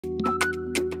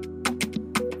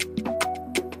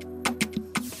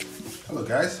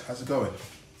guys, how's it going?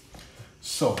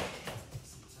 So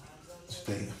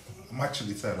today I'm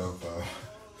actually tired of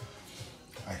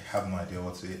I have no idea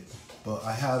what to eat, but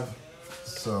I have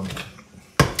some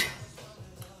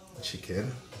chicken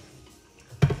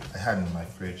I had in my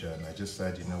fridge, and I just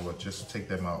said, you know what, just take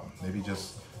them out, maybe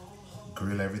just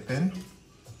grill everything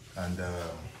and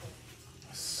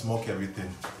smoke everything,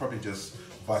 probably just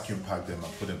vacuum pack them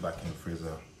and put them back in the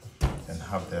freezer and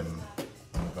have them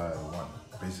whenever I want.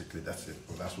 Basically that's it.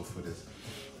 Well, that's what food is.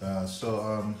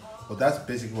 Well, that's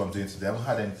basically what I'm doing today. I haven't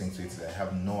had anything to eat today. I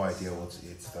have no idea what to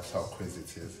eat. That's how crazy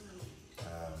it is.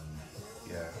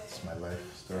 Yeah, it's my life,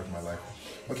 story of my life.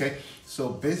 Okay, so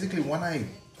basically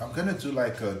I'm gonna do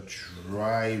like a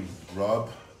dry rub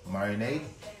marinade.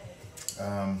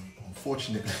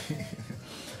 Unfortunately,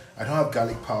 I don't have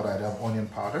garlic powder, I have onion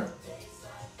powder.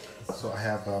 So I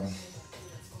have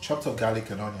chopped up garlic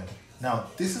and onion. Now,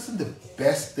 this isn't the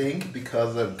best thing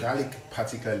because garlic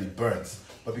particularly burns,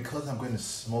 but because I'm going to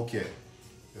smoke it,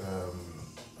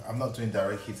 I'm not doing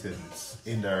direct heating, it's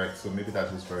indirect, so maybe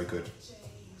that was very good.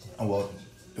 And well,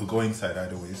 it'll go inside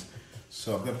either ways.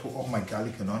 So I'm going to put all my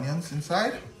garlic and onions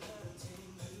inside.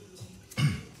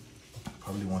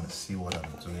 Probably want to see what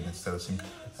I'm doing instead of seeing.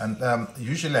 And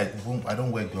usually I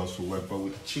don't wear gloves for work, but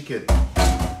with chicken,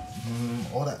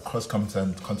 all that cross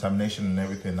contamination and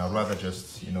everything, I'd rather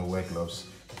just, you know, wear gloves,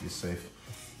 be safe.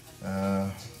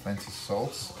 Plenty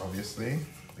salt, obviously,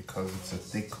 because it's a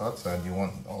thick cut and you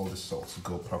want all the salt to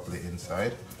go properly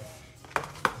inside.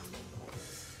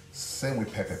 Same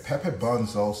with pepper. Pepper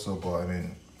burns also, but I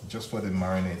mean, just for the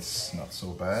marinade, it's not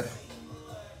so bad.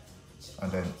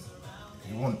 And then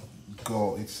it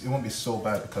won't be so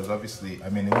bad because obviously, I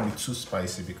mean, it won't be too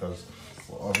spicy because,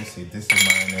 well, obviously this is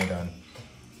marinade and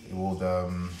it would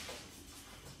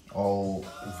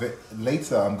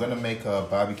later I'm gonna make a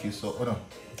barbecue sauce. Oh no,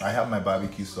 I have my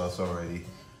barbecue sauce already.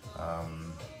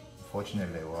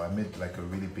 Fortunately, well, I made like a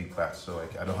really big batch, so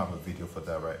I don't have a video for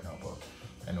that right now, but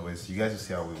anyways, you guys will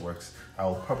see how it works.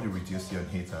 I'll probably reduce the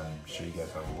heat and show you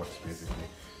guys how it works basically.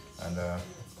 And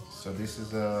so this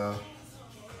is a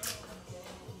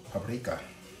paprika,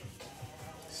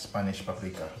 Spanish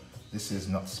paprika. This is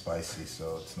not spicy,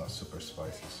 so it's not super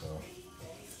spicy, so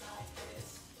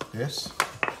this,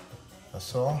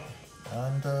 that's all,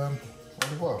 and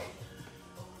olive oil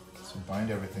to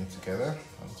bind everything together.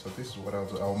 And so this is what I'll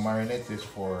do. I'll marinate this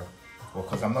for, well,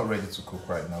 because I'm not ready to cook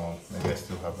right now. Maybe I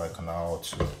still have like an hour or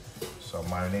two. So I'll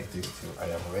marinate this till I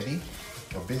am ready.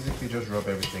 But basically just rub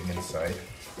everything inside.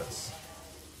 That's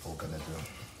what we're gonna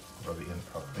do. Rub it in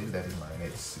properly, let it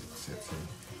marinate, sit in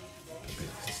a bit.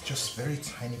 It's just very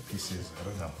tiny pieces, I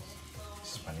don't know.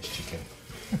 Spanish chicken.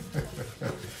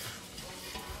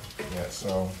 Yeah,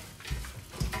 so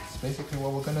it's basically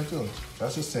what we're gonna do.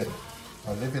 That's just it.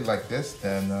 I'll leave it like this,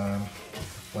 then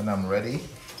when I'm ready,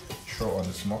 throw on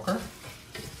the smoker.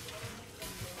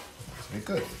 It'll be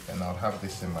good. And I'll have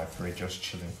this in my fridge just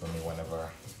chilling for me whenever,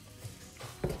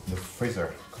 the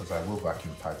freezer, because I will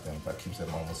vacuum pack them. That keeps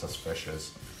them almost as fresh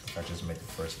as I just made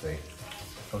the first day.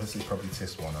 Obviously probably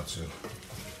taste one or two.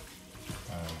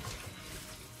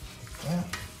 Yeah.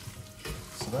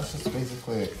 So that's just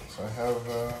basically it. So I have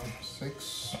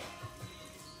 6,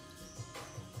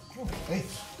 8,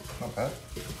 not bad.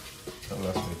 That'll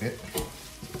last me a bit.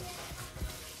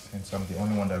 Since I'm the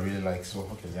only one that really likes, well,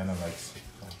 okay, Liana likes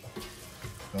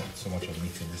not so much of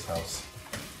meat in this house.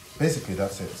 Basically,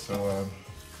 that's it. So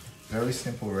very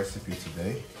simple recipe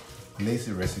today.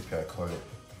 Lazy recipe, I call it.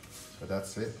 So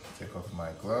that's it. Take off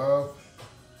my glove.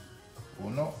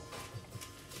 Uno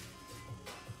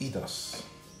y dos.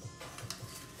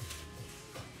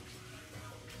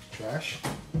 Trash.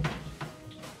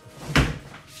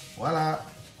 Voila,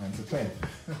 entertain.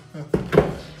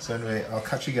 So anyway, I'll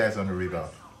catch you guys on the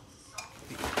rebound.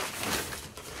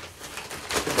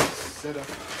 Set up.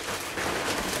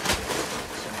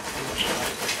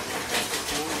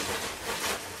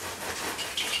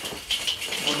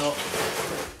 Oh no.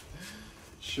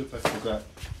 Shoot, I forgot.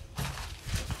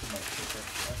 My paper.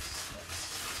 That's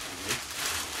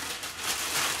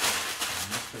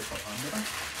newspaper under.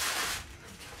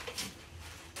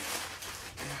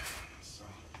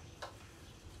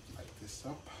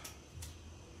 Up.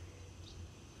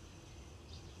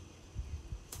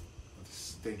 This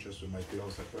is dangerous with my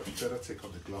gloves. I better take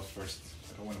off the gloves first.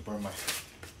 I don't want to burn myself.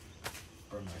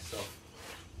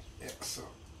 Yeah, so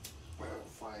well,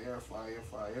 fire.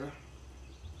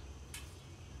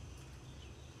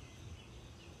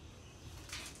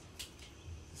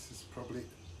 This is probably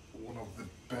one of the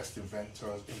best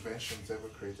inventions ever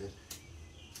created.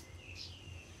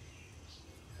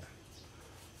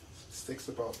 It takes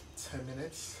about 10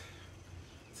 minutes.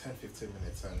 10-15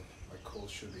 minutes and my coal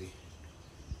should be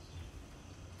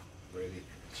ready.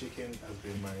 Chicken has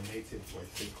been marinating for I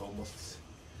think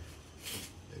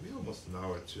maybe almost an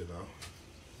hour or two now.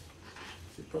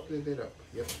 Is it properly lit up?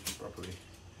 Yep, properly.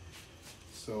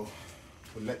 So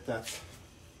we'll let that.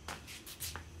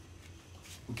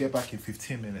 We'll get back in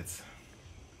 15 minutes.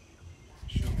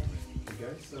 Sure. Okay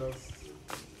guys, so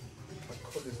my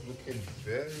coal is looking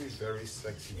very, very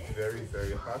sexy, very,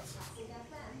 very hot.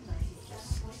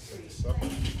 Just set this up.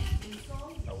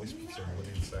 I always put some wood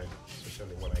inside,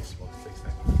 especially when I smoke, it takes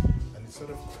time. And it's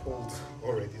sort of cold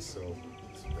already, so it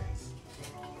explains.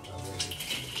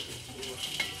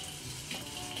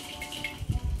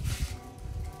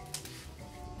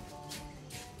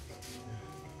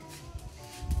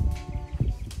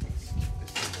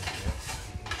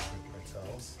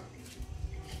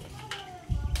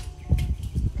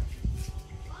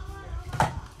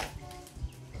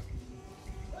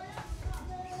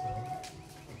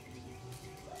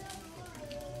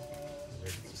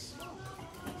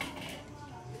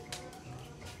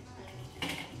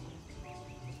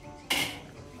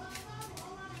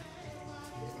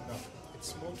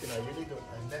 I really don't,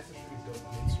 I necessarily don't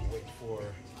need to wait for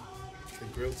the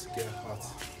grill to get hot.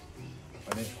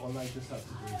 And then all I just have to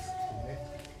do is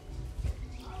connect.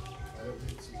 I don't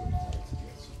need to wait for it to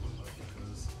get super hot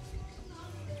because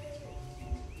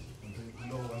I'm doing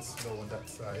low and slow on that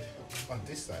side, on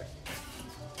this side.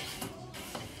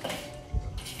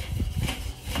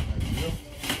 There you go.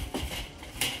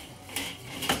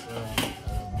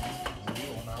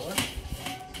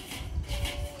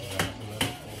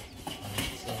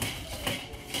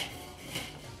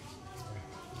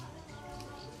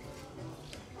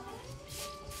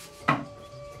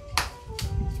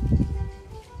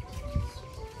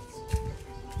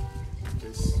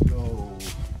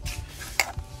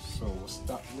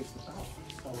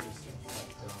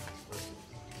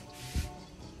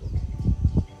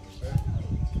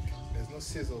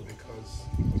 Sizzle because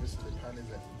obviously the pan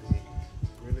is at the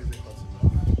grill isn't hot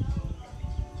enough.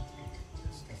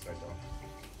 Just upside down.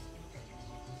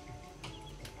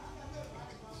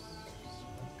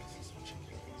 This is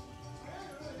chicken.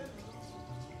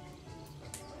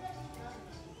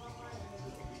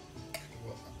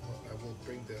 Well, I will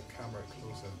bring the camera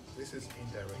closer. This is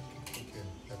indirect cooking.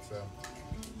 That's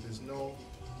there's no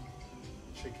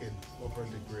chicken over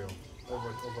the grill,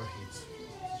 overheat. It's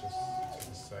just to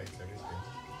the sides, everything.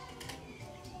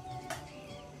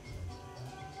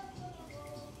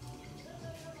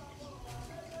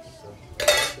 So I'll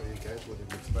show you guys what it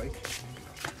looks like.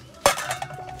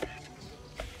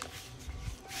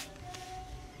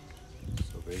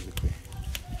 So basically,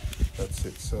 that's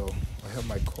it. So I have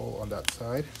my coal on that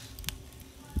side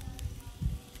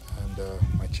and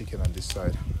my chicken on this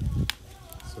side.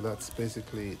 So that's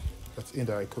basically, that's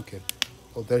indirect cooking.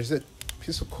 Oh, there's a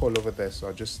piece of coal over there, so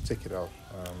I'll just take it out.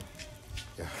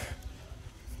 Yeah.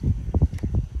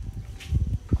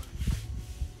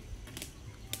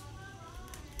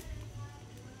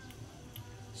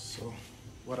 So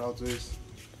what I'll do is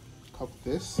cup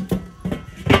this.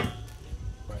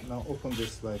 Right now, open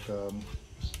this like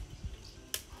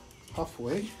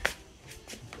halfway.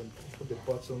 Put the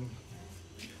bottom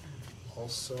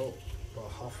also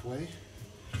about halfway.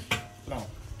 Now,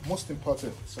 most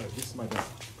important, sorry, this is my best.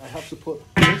 I have to put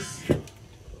this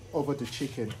over the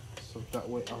chicken, so that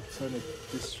way I'll turn it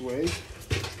this way.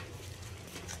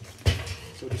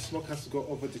 So the smoke has to go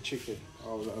over the chicken.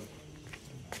 I'll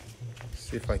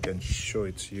see if I can show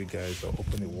it to you guys. I'll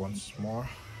open it once more.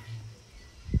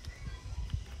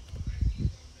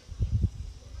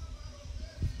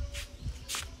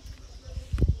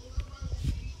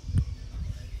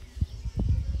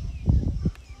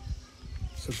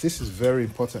 So this is very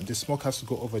important. The smoke has to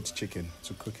go over the chicken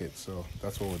to cook it. So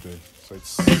that's what we're doing. So it's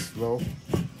slow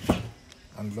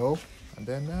and low, and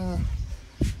then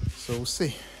so we'll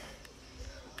see.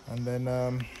 And then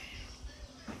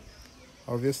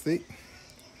obviously,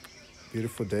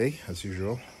 beautiful day as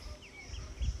usual.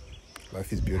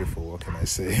 Life is beautiful. What can I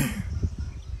say?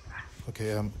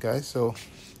 Okay, guys. So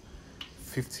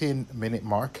 15-minute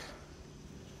mark.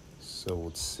 So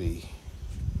we'll see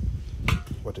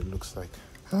what it looks like.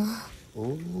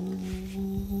 Oh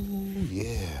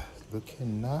yeah,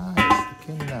 looking nice,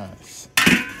 looking nice.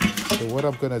 So what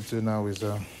I'm gonna do now is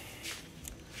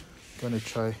gonna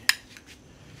try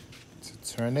to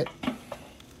turn it.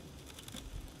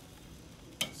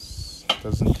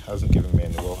 Hasn't given me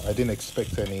any. Well, I didn't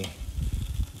expect any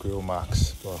grill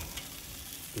marks, but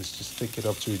let's just take it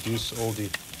up to reduce all the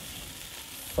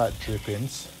fat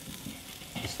drippings.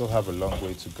 We still have a long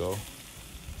way to go.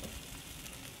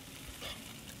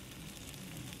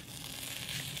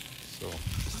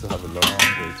 long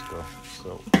way to go. So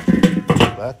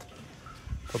back,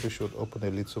 probably should open a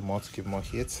little more to give more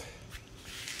heat.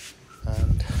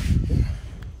 And yeah,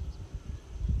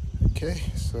 okay,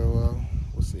 so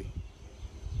we'll see.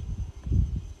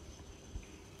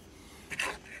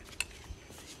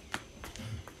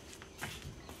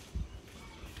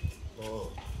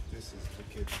 Oh, this is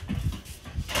looking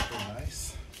so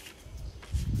nice.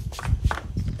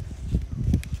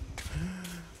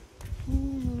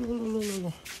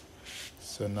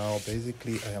 So now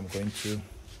basically I am going to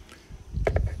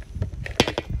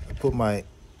put my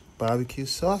barbecue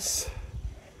sauce,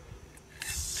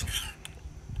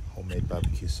 homemade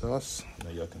barbecue sauce. Now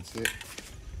y'all can see it.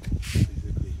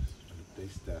 Basically,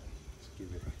 replace that to give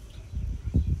it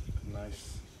a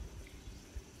nice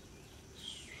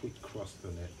sweet crust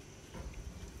on it.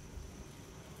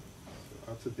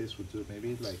 So after this, we'll do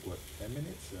maybe like what, 10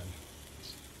 minutes, and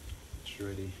it's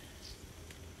ready.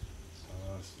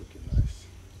 Oh, it's looking nice.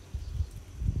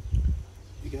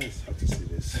 You guys have to see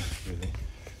this, really.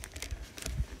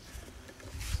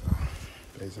 So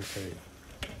basically,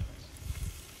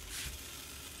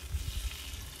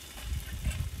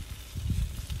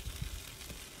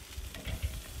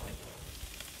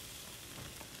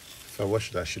 so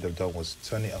what I should have done was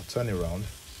turn it around,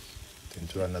 then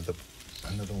do another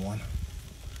one.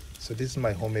 So this is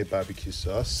my homemade barbecue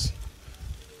sauce.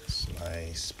 It's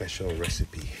my special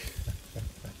recipe.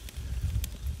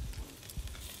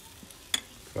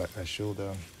 But I should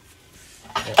yeah,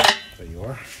 there you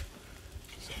are.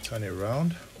 So turn it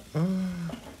around.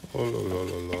 Oh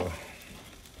la.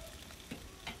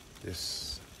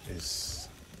 This is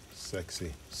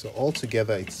sexy. So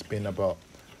altogether it's been about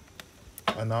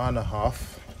an hour and a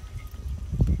half.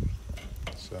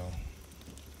 So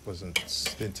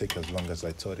didn't take as long as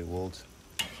I thought it would.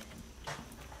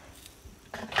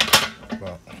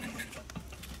 But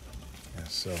yeah,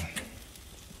 so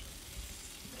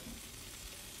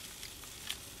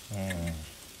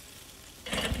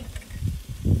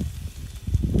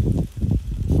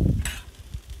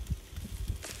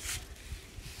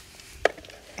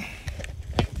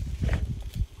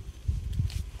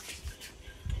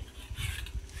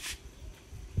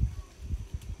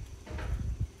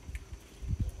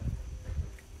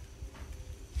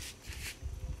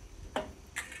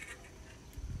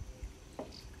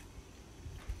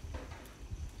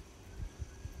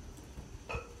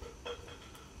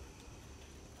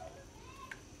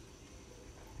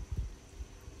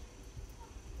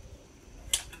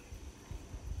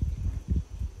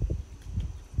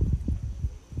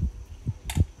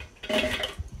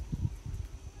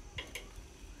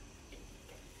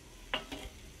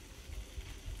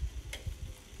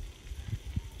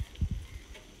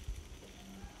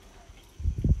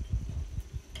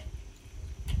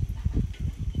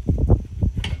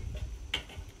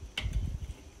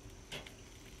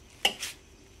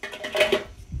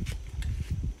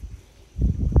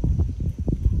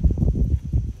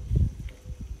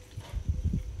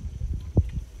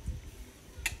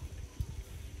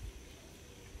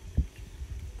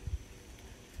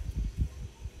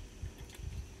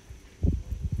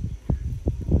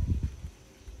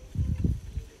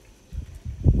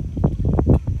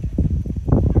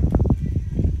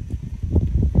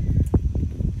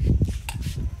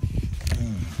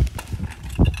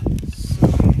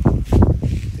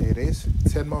there it is.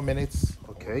 10 more minutes.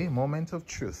 Okay, moment of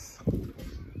truth.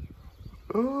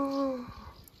 Oh.